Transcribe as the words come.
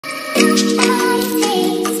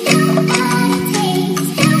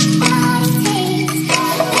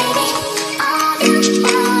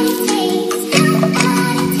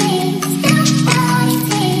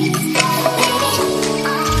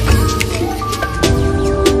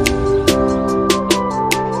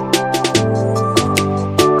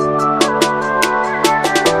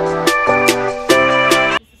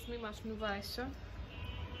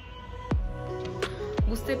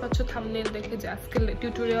বুঝতেই পারছো থাম্বনেল দেখে যে আজকের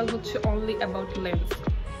টিউটোরিয়াল হচ্ছে only about lens,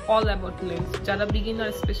 all about lens. যারা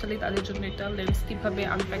বিগিনার স্পেশালি তাদের জন্য এটা, লেন্স কিভাবে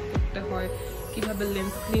আনপ্যাক করতে হয়, কিভাবে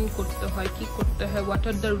লেন্স ক্লিন করতে হয়, কি করতে হয়, what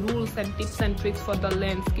are the rules and tips and tricks for the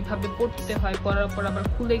lens, কিভাবে পড়তে হয়, পরার পর আবার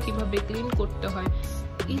খুলে কিভাবে ক্লিন করতে হয়,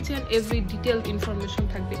 each and every detailed information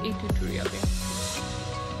থাকবে এই টিউটোরিয়ালে।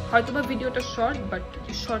 হয়তোবা ভিডিওটা শর্ট, বাট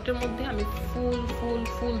শর্টের মধ্যে আমি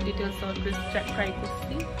ফুল ডিটেলস ট্রাই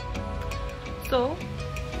করছি। So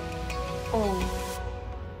oh,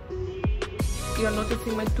 you are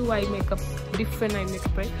noticing my 2 eye makeup, different eye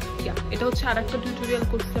makeup, right? Yeah, এটা হচ্ছে আরেকটা টিউটোরিয়াল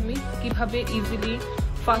করছি আমি কিভাবে ইজিলি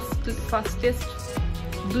ফাস্টেস্ট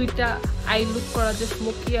দুইটা আই লুক করা যায়,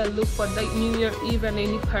 smoky I look for the new year eve and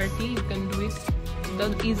any party. You can do it the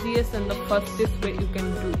easiest and the fastest way you can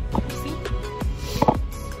do. See,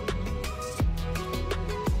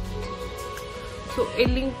 so a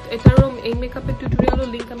link এটারও এই মেকআপের টিউটোরিয়ালও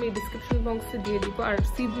link আমি description বক্সে দিয়ে দিব। আর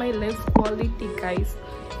C my lens quality guys,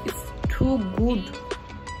 it's two good.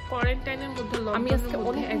 কোয়ারেন্টাইনের মধ্যে আমি আজকে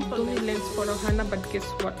অনেক একদমই লেন্স পরা হয় না, বাট গেস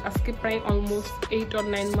হোয়াট, আজকে প্রায় অলমোস্ট 8 or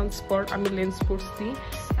 9 মান্থস পর আমি লেন্স পরছি।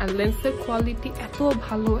 আর লেন্সের কোয়ালিটি এত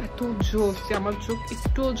ভালো, এত জোস যে আমার চোখ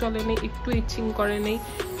একটুও জ্বলে নেই, একটু ইচিং করে নেই,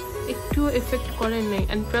 একটু এফেক্ট করে নেই।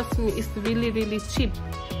 And trust me, it's really chip.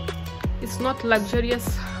 It's not luxurious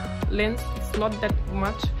lens, it's not that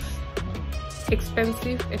much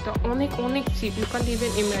expensive. এটা অনেক chip, you can't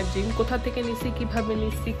even imagine. কোথা থেকে নিছি, কিভাবে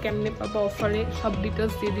নিছি, কেমনে পাবো, অফারে, সব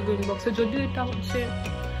ডিটেলস দিয়ে দিব ইনবক্সে। যদিও এটা হচ্ছে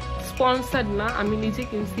স্পন্সার্ড না, আমি নিজে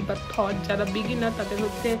কিনছি, বা থট যারা বিগিনার তাদের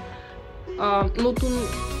হচ্ছে নতুন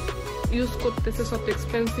ইউজ করতেছে, সব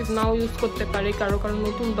এক্সপেন্সিভ নাও ইউজ করতে পারে, কারো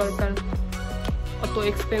নতুন দরকার, অত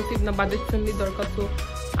এক্সপেন্সিভ না, বাজেট ফ্রেন্ডলি দরকার। সো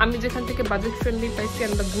আমি যেখান থেকে বাজেট ফ্রেন্ডলি পাইছি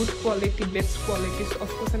and the good quality, best quality,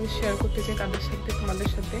 of course আমি শেয়ার করতে চাই তাদের সাথে, তোমাদের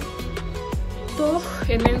সাথে। তো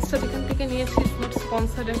এই লেন্সটা যেখান থেকে নিয়েছি, it's not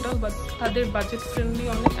sponsored at all, but তাদের বাজেট ফ্রেন্ডলি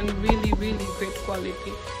অনেক অ্যান্ড রিয়েলি গ্রেট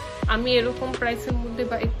কোয়ালিটি। আমি এরকম প্রাইসের মধ্যে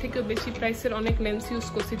বা এর থেকেও বেশি প্রাইসের অনেক লেন্স ইউজ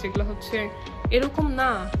করছি যেগুলো হচ্ছে এরকম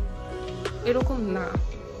না,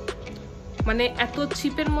 মানে এত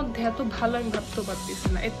চিপের মধ্যে এত ভালো আমি ভাবতে পারতেছি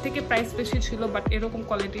না। এর থেকে প্রাইস বেশি ছিল, বাট এরকম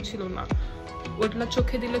কোয়ালিটি ছিল না। ওইগুলো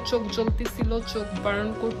চোখে দিলে চোখ জ্বলতেছিল, চোখ বার্ন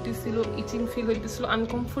করতেছিল, ইচিং ফিল হইতেছিল,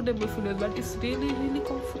 আনকমফোর্টেবল ফিল হইত, but it's really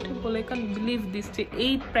comfortable. I can believe this যে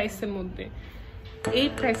এই প্রাইসের মধ্যে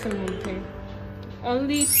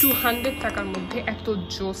অনলি 200 টাকার মধ্যে এত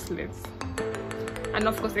জোস lens. And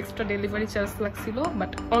of course extra delivery charge লাগছিল,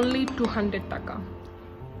 বাট অনলি 200 টাকা।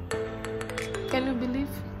 Can you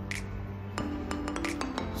believe?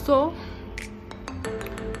 So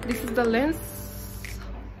this is the lens.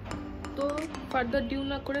 So further ado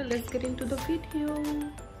na kore, let's get into the video.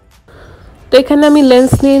 তো এখানে আমি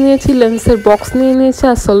লেন্স নিয়ে নিয়েছি, লেন্সের বক্স নিয়ে নিয়েছি,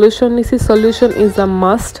 আর সলিউশন নিয়েছি। Solution is a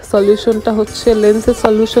must. সলিউশনটা হচ্ছে লেন্সের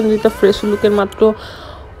সলিউশন, যেটা ফ্রেশ লুকের মাত্র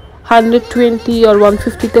 120 or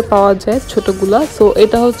 150-তে পাওয়া যায় ছোটগুলা। সো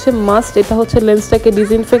এটা হচ্ছে মাস্ট। এটা হচ্ছে লেন্সটাকে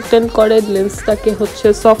ডিসইনফেক্টেন্ট করে, লেন্সটাকে হচ্ছে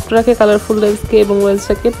সফট রাখে, কালারফুল লেন্সকে, এবং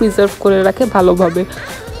লেন্সটাকে প্রিজার্ভ করে রাখে ভালোভাবে।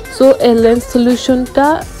 সো এই লেন্স সলিউশনটা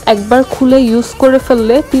একবার খুলে ইউজ করে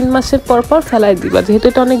ফেললে 3 মাসের পর ফেলাই দিবা, যেহেতু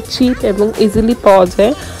এটা অনেক চিপ এবং ইজিলি পাওয়া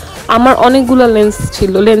যায়। আমার অনেকগুলো লেন্স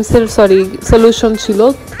ছিল, সলিউশন ছিল,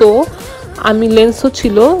 তো আমি লেন্সও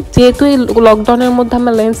ছিল। যেহেতু এই লকডাউনের মধ্যে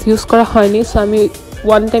আমার লেন্স ইউজ করা হয়নি, সো আমি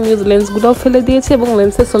ওয়ান টাইম ইউজ লেন্সগুলোও ফেলে দিয়েছি এবং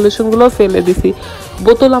লেন্সের সলিউশনগুলোও ফেলে দিছি।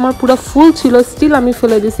 বোতল আমার পুরো ফুল ছিল, স্টিল আমি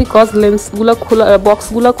ফেলে দিছি, কজ লেন্সগুলো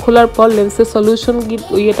বক্সগুলো খোলার পর, লেন্সের সলিউশন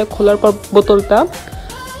ইয়েটা খোলার পর বোতলটা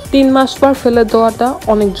 3 মাস পর ফেলে দেওয়াটা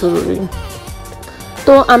অনেক জরুরি।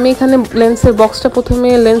 তো আমি এখানে লেন্সের বক্সটা প্রথমে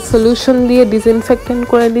লেন্স সলিউশন দিয়ে ডিসইনফেক্টেন্ট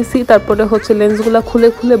করে দিছি, তারপরে হচ্ছে লেন্সগুলো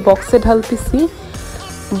খুলে বক্সে ঢালতেছি।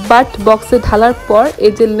 বাট বক্সে ঢালার পর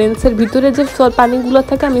এই যে লেন্সের ভিতরে যে পানিগুলো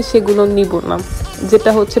থাকে আমি সেগুলো নিব না,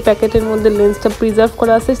 যেটা হচ্ছে প্যাকেটের মধ্যে লেন্সটা প্রিজার্ভ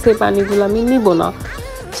করা আছে সেই পানিগুলো আমি নিব না।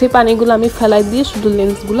 সেই পানিগুলো আমি ফেলাই দিয়ে শুধু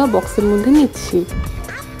লেন্সগুলো বক্সের মধ্যে নিচ্ছি।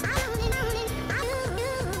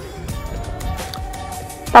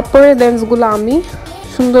 তারপরে লেন্সগুলো আমি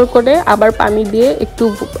সুন্দর করে আবার পানি দিয়ে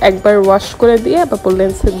একবার ওয়াশ করে দিয়ে তারপর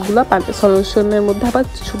লেন্সগুলো সলিউশনের মধ্যে আবার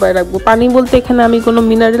ছুপায় রাখবো। পানি বলতে এখানে আমি কোনো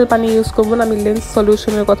মিনারেল পানি ইউজ করবো না, আমি লেন্স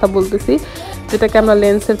সলিউশনের কথা বলতেছি, যেটাকে আমরা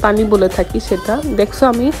লেন্সের পানি বলে থাকি। সেটা দেখছো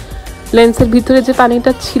আমি লেন্সের ভিতরে যে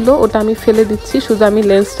পানিটা ছিল ওটা আমি ফেলে দিচ্ছি, শুধু আমি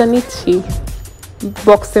লেন্সটা নিচ্ছি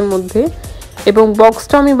বক্সের মধ্যে। এবং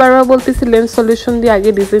বক্সটা আমি বারবার বলতেছি লেন্স সলিউশন দিয়ে আগে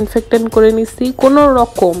ডিসইনফেক্টেন্ট করে নিচ্ছি।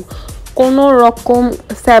 কোনো রকম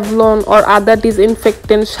স্যাভলন অর আদার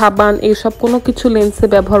ডিসইনফেক্টেন্ট, সাবান, এইসব কোনো কিছু লেন্সে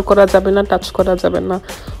ব্যবহার করা যাবে না, টাচ করা যাবে না।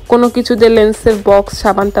 কোনো কিছু দিয়ে লেন্সের বক্স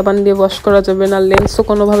সাবান টাবান দিয়ে ওয়াশ করা যাবে না, লেন্সও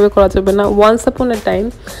কোনোভাবে করা যাবে না। ওয়ান্স আপন এ টাইম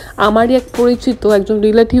আমারই এক পরিচিত একজন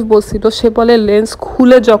রিলেটিভ বলছিল, সে বলে লেন্স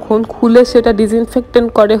খুলে সেটা ডিসইনফেক্টেন্ট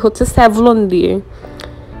করে হচ্ছে স্যাভলন দিয়ে।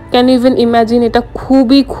 Can you even imagine? এটা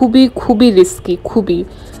খুবই রিস্কি, খুবই।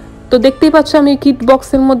 তো দেখতেই পাচ্ছ আমি কিট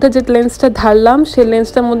বক্সের মধ্যে যে লেন্সটা ঢাললাম, সেই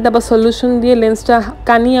লেন্সটার মধ্যে আবার সলিউশন দিয়ে লেন্সটা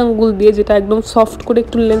কানি আঙ্গুল দিয়ে, যেটা একদম সফট করে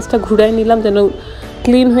একটু লেন্সটা ঘুরাই নিলাম যেন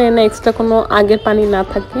ক্লিন হয়ে না, এক্সট্রা কোনো আগের পানি না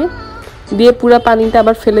থাকে, দিয়ে পুরো পানিটা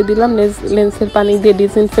আবার ফেলে দিলাম। লেন্সের পানি দিয়ে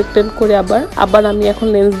ডিসইনফেক্টেন্ট করে আবার আমি এখন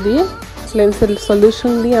লেন্সের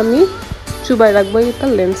সলিউশন দিয়ে আমি চুবাই রাখবো এটা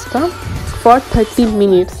লেন্সটা ফর 30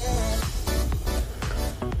 মিনিটস।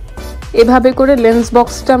 এভাবে করে লেন্স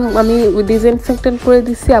বক্সটা আমি ডিসইনফেক্টেন্ট করে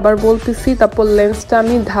দিচ্ছি, আবার বলতেছি। তারপর লেন্সটা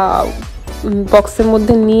আমি বক্সের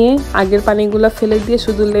মধ্যে নিয়ে আগের পানিগুলো ফেলে দিয়ে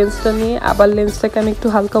শুধু লেন্সটা নিয়ে আবার লেন্সটাকে আমি একটু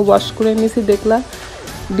হালকা ওয়াশ করে নিয়েছি। দেখলাম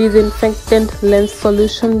ডিসইনফেক্টেন্ট লেন্স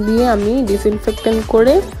সলিউশন দিয়ে আমি ডিসইনফেক্টেন্ট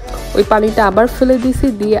করে ওই পানিটা আবার ফেলে দিয়েছি,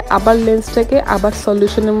 দিয়ে আবার লেন্সটাকে আবার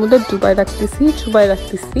সলিউশনের মধ্যে চুবাই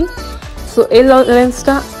রাখতেছি। সো এই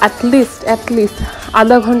লেন্সটা অ্যাটলিস্ট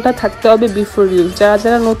আধা ঘন্টা থাকতে হবে বিফোর ইউজ।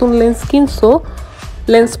 যারা নতুন লেন্স কিনছো,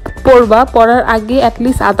 লেন্স পরার আগে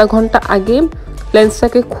অ্যাটলিস্ট আধা ঘন্টা আগে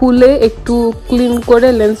লেন্সটাকে খুলে একটু ক্লিন করে,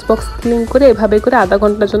 লেন্স বক্স ক্লিন করে এভাবে করে আধা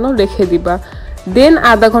ঘন্টার জন্য রেখে দিবা। দেন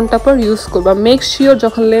আধা ঘন্টা পর ইউজ করবা। মেক শিওর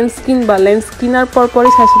যখন লেন্স কিনবা, লেন্স কেনার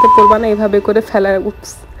পরই সাথে পরবা না, এভাবে করে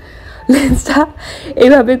লেন্সটা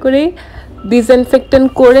এভাবে করে ডিসইনফেক্টেন্ট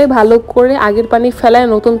করে ভালো করে আগের পানি ফেলায়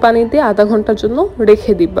নতুন পানি দিয়ে আধা ঘন্টার জন্য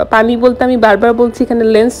রেখে দিবা। পানি বলতে আমি বারবার বলছি এখানে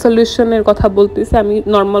লেন্স সলিউশনের কথা বলতেছি, আমি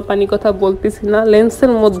নর্মাল পানি কথা বলতেছি না।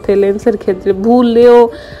 লেন্সের ক্ষেত্রে ভুলেও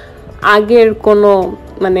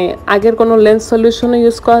আগের কোনো লেন্স সলিউশনও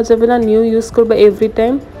ইউজ করা যাবে না, নিউ ইউজ করবে এভরি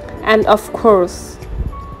টাইম। অ্যান্ড অফকোর্স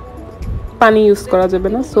পানি ইউজ করা যাবে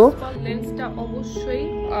না। সো লেন্সটা অবশ্যই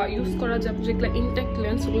ইউজ করা যাবে যেগুলো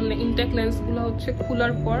ইনট্যাক্ট লেন্সগুলো হচ্ছে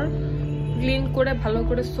খোলার পর ক্লিন করে ভালো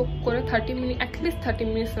করে সোক করে 30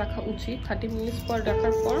 মিনিটস রাখা উচিত। 30 মিনিটস পর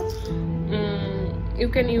রাখার পর you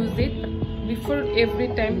can use it before every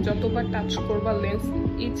time. যতবার টাচ করবা lens,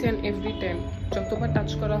 each and every time যতবার টাচ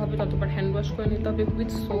করা হবে ততবার হ্যান্ড ওয়াশ করে নিতে হবে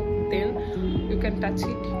with soap. Then you can touch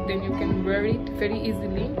it, then you can wire it very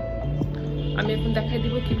easily. আমি এখন দেখাই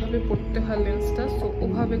দিব কিভাবে পরতে হয় লেন্সটা। সো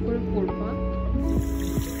ওভাবে করে পরবা।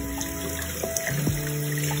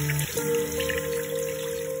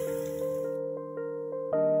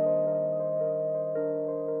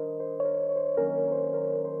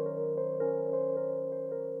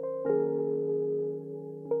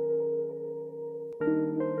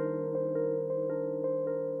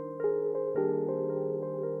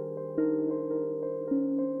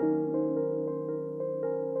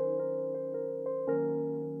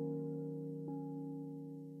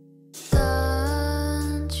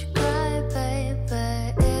 Don't you cry, baby,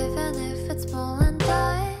 even if it's more.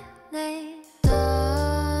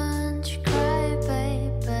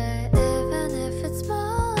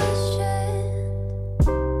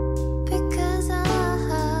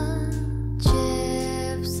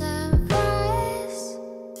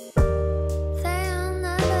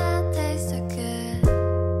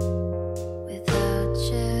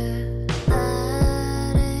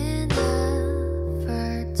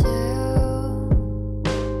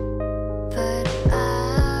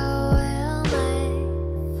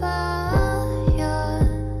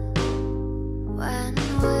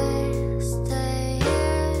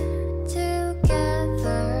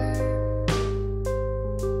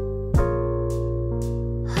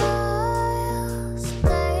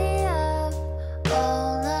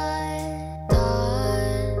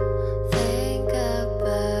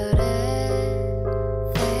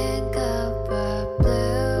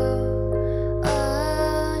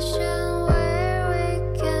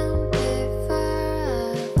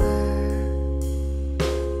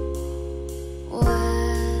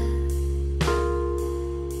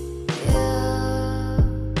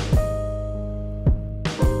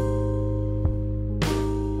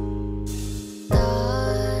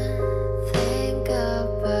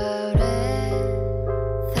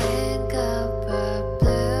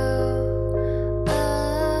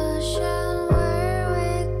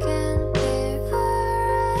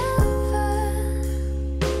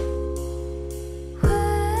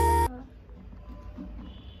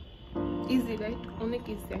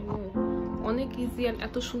 Easy and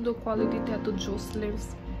এত সুন্দর কোয়ালিটিতে এত জোস লেন্স,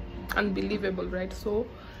 আনবিলিভেবল, রাইট? সো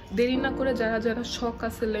দেরি না করে যারা যারা শখ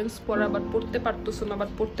আছে লেন্স পরা বাট পড়তে পারতেছো না,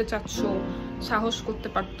 বাট পড়তে চাচ্ছ, সাহস করতে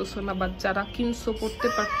পারতেছো না, বাট যারা কিনছো পড়তে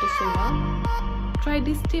পারতেছো না, ট্রাই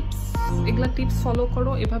দিস টিপস। এগুলা টিপস ফলো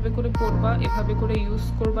করো, এভাবে করে পড়বা, এভাবে করে ইউজ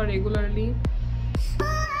করবা রেগুলারলি।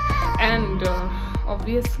 অ্যান্ড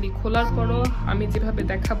অবভিয়াসলি খোলার পরও আমি যেভাবে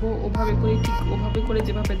দেখাবো ওভাবে করে, ঠিক ওভাবে করে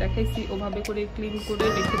যেভাবে দেখাইছি ওভাবে করে ক্লিন করে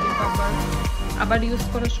রেখে দিবা। আবার ইউজ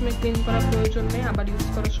করার সময় ক্লিন করার প্রয়োজন নেই, আবার ইউজ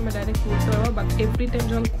করার সময় ডাইরেক্ট খুলতে পারবা। বাট এভরি টাইম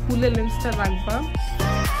যখন খুলে লেন্সটা রাখবা,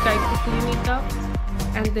 try to clean it up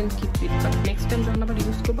and then keep it. But next time যখন আবার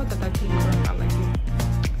ইউজ করবা তাটা ক্লিন করা না লাগে।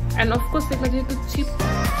 অ্যান্ড অফকোর্স এগুলো যেহেতু চিপ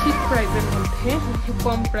প্রাইসের মধ্যে,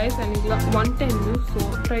 কম প্রাইস, অ্যান্ড এগুলো one time use, so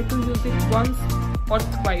try to use it once or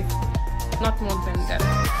twice, not more than that.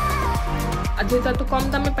 আর যেহেতু এত কম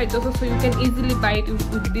দামে পাইতেছো, so you can easily buy it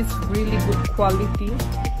with this really good quality.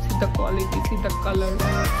 See the quality, see the color.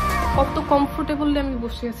 কত comfortably আমি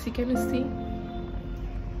বসে আছি, can you see?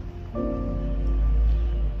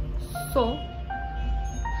 So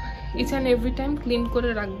each and every time clean করে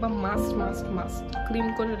রাখবা, must clean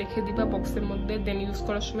করে রেখে দিবা বক্সের মধ্যে, দেন ইউজ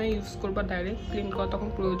করার সময় ইউজ করবা ডাইরেক্ট, ক্লিন করা তখন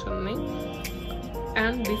প্রয়োজন নেই।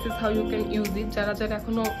 And this is how you can use it. যারা যারা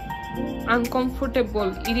এখনো আনকমফোর্টেবল,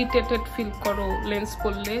 ইরিটেটেড ফিল করো লেন্স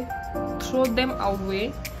পরলে, থ্রো দেম আওয়ে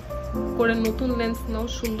করে নতুন লেন্স নাও,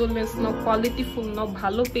 সুন্দর লেন্স নাও, কোয়ালিটিফুল নাও,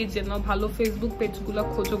 ভালো পেজে নাও, ভালো ফেসবুক পেজগুলো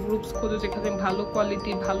খোঁজো, গ্রুপস খোঁজো যেখানে ভালো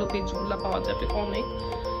কোয়ালিটি ভালো পেজগুলো পাওয়া যাবে অনেক,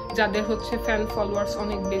 যাদের হচ্ছে ফ্যান ফলোয়ার্স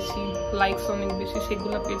অনেক বেশি, লাইকস অনেক বেশি,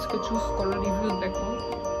 সেগুলো পেজকে চুজ করো, রিভিউ দেখো।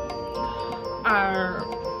 আর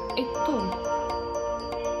এই তো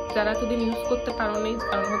যারা এতদিন ইউজ করতে পারো নেই,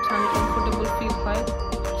 কারণ হচ্ছে আনকমফোর্টেবল ফিল হয়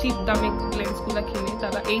চিপ দামে লেন্সগুলো কিনে,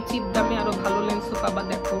 তারা এই চিপ দামে আরো ভালো লেন্সও পাবা,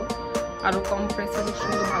 দেখো আরো কম প্রাইসের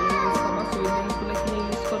সুন্দর ভালো লেন্স পাবা, তো এই লেন্সগুলো কিনে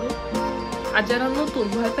ইউজ করো। আর যারা নতুন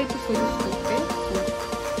ভয় পাইতেছে ইউজ করতে,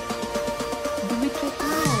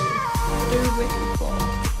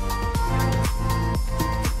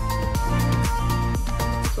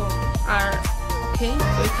 আর ওকে,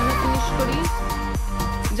 তো এখানে ফিনিশ করি।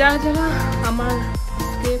 যারা যারা আমার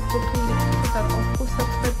প্রথম দেখতেছে তারা অফকোর্স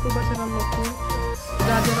সাবস্ক্রাইব করবা, যারা নতুন,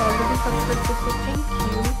 যারা যারা অলরেডি সাবস্ক্রাইব করছে thank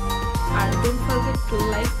you. R don't forget to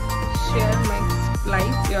like, share my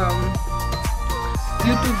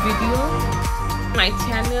YouTube video, my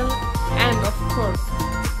channel, and of course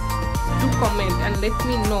two comment and let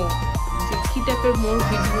me no যে কি টাইপের মোর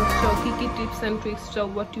ভিডিওস চাও, কি কি টিপস অ্যান্ড ট্রিক্স চাও,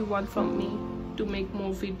 what you want from me to make more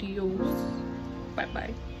videos. Bye bye.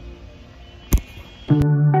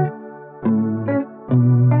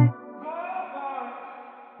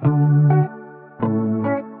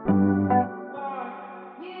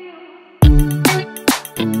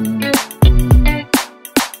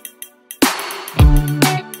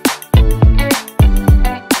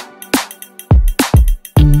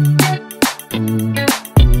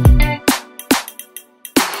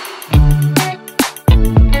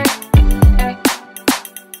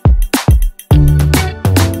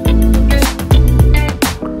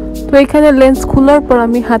 তো এখানে lens খোলার পর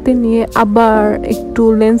আমি হাতে নিয়ে আবার একটু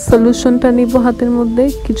লেন্স সলিউশনটা নিব, হাতের মধ্যে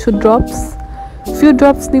কিছু ফিউ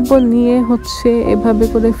ড্রপস নিব, নিয়ে হচ্ছে এভাবে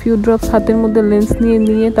করে ফিউ ড্রপস হাতের মধ্যে লেন্স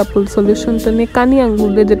নিয়ে তারপর সলিউশনটা নিয়ে কানি আঙ্গুল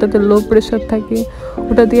দিয়ে, যেটাতে লো প্রেশার থাকে,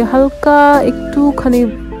 ওটা দিয়ে হালকা একটুখানি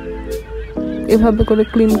এভাবে করে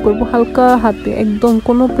ক্লিন করব, হালকা হাতে, একদম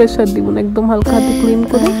কোনো প্রেশার দিব না, একদম হালকা হাতে ক্লিন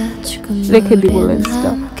করে রেখে দিব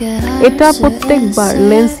লেন্সটা। এটা প্রত্যেকবার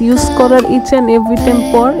লেন্স ইউজ করার ইচ অ্যান্ড এভরি টাইম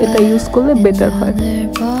পর এটা ইউজ করলে বেটার হয়।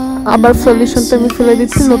 আবার সলিউশনটা আমি ফেলে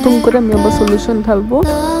দিচ্ছি, নতুন করে আমি আবার সলিউশন ঢালবো।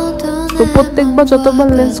 তো প্রত্যেকবার যতবার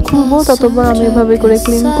লেন্স খুলবো ততবার আমি এভাবে করে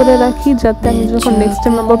ক্লিন করে রাখি, যাতে আমি যখন নেক্সট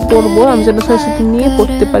টাইম আবার পরবো আমি যেন সাথে নিয়ে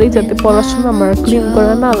পড়তে পারি, যাতে পড়ার সময় আমার ক্লিন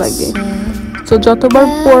করা না লাগে। তো যতবার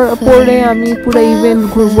পরে আমি পুরো ইভেন্ট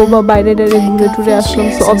ঘুরবো বা বাইরে ঘুরে টুরে আসলাম,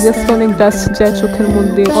 সো অবভিয়াসলি অনেক ডাস্ট যায় চোখের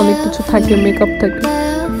মধ্যে, অনেক কিছু থাকে, মেকআপ থাকে।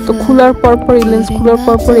 তো খোলার পর লেন্স খোলার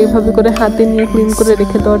পর এইভাবে করে হাতে নিয়ে ক্লিন করে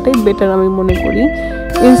রেখে দেওয়াটাই বেটার আমি মনে করি,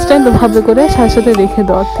 ইনস্ট্যান্ট ভাবে করে সাথে রেখে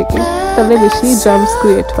দেওয়ার থেকে। তাহলে বেশি জার্মস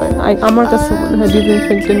ক্রিয়েট হয়, আমার কাছে মনে হয়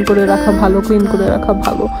ডিসইনফেক্টেন্ট করে রাখা ভালো, ক্লিন করে রাখা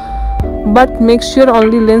ভালো। But make sure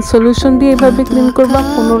only lens solution দিয়ে এভাবে ক্লিন করবা,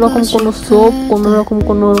 কোনো রকম কোনো সোপ, কোনো রকম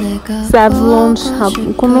কোনো স্যাভলন,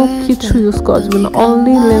 কোনো কিছু ইউজ করা যাবে না।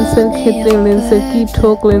 অনলি লেন্সের ক্ষেত্রে লেন্সের কিট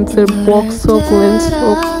হোক, লেন্সের বক্স হোক, লেন্স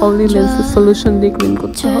হোক, অনলি লেন্সের সলিউশন দিয়ে ক্লিন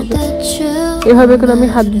করতে হবে। এভাবে করে আমি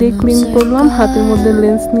হাত দিয়ে ক্লিন করলাম, হাতের মধ্যে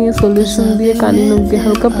লেন্স নিয়ে সলিউশন দিয়ে কানি নখ দিয়ে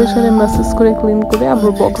হালকা প্রেশারে ম্যাসেজ করে ক্লিন করে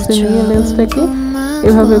আবার বক্সে নিয়ে লেন্সটাকে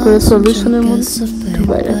এভাবে করে সলিউশনের মধ্যে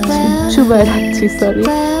চুবাই রাখছি sorry.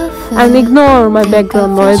 And ignore my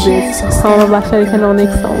background noises. আমার বাসার এখানে অনেক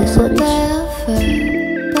sound, sorry.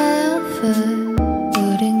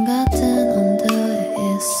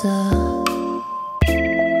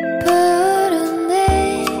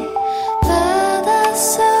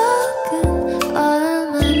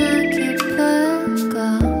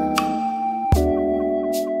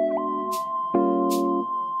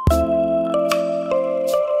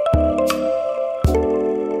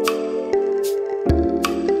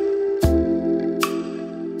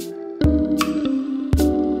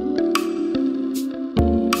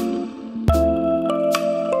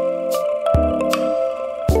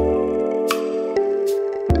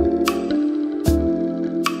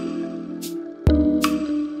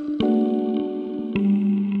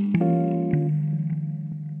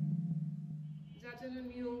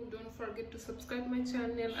 to subscribe my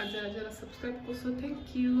channel. Ajara subscribe also.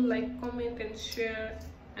 Thank you. Like, comment and share,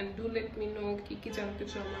 and do let me know ki jante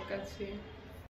cho amar kache.